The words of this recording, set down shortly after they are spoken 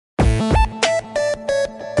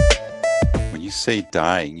say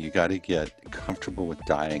dying, you got to get comfortable with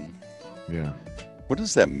dying. Yeah. What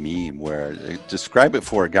does that mean? Describe it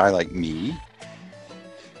for a guy like me.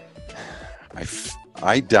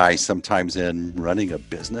 I die sometimes in running a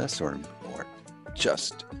business or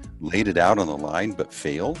just laid it out on the line but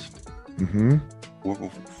failed. Mm-hmm.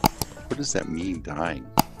 What does that mean, dying?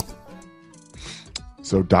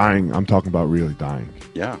 So dying, I'm talking about really dying.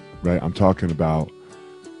 Yeah. Right? I'm talking about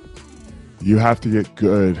you have to get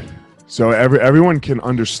good. So everyone can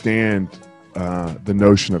understand the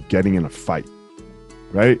notion of getting in a fight,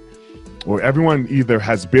 right? Or everyone either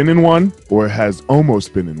has been in one or has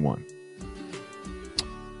almost been in one.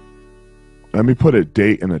 Let me put a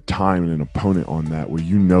date and a time and an opponent on that where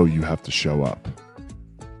you know you have to show up.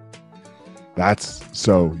 That's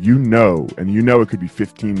so and it could be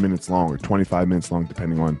 15 minutes long or 25 minutes long,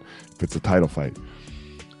 depending on if it's a title fight.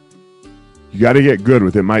 You got to get good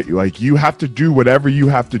with it. You have to do whatever you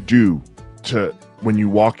have to do to when you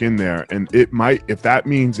walk in there. And if that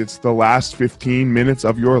means it's the last 15 minutes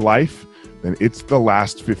of your life, then it's the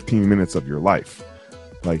last 15 minutes of your life.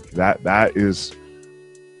 Like that is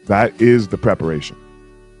the preparation.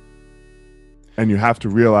 And you have to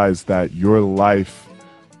realize that your life,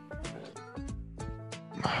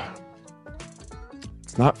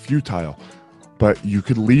 it's not futile, but you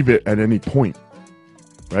could leave it at any point,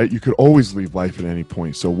 right? You could always leave life at any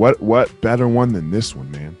point. So what better one than this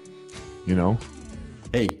one, man? You know?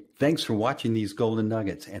 Hey, thanks for watching these Golden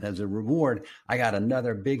Nuggets. And as a reward, I got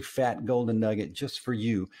another big fat Golden Nugget just for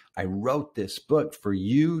you. I wrote this book for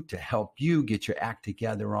you to help you get your act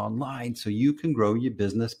together online so you can grow your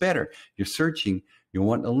business better. You're searching, you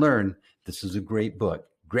want to learn. This is a great book.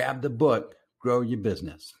 Grab the book, grow your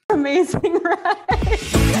business. Amazing, right?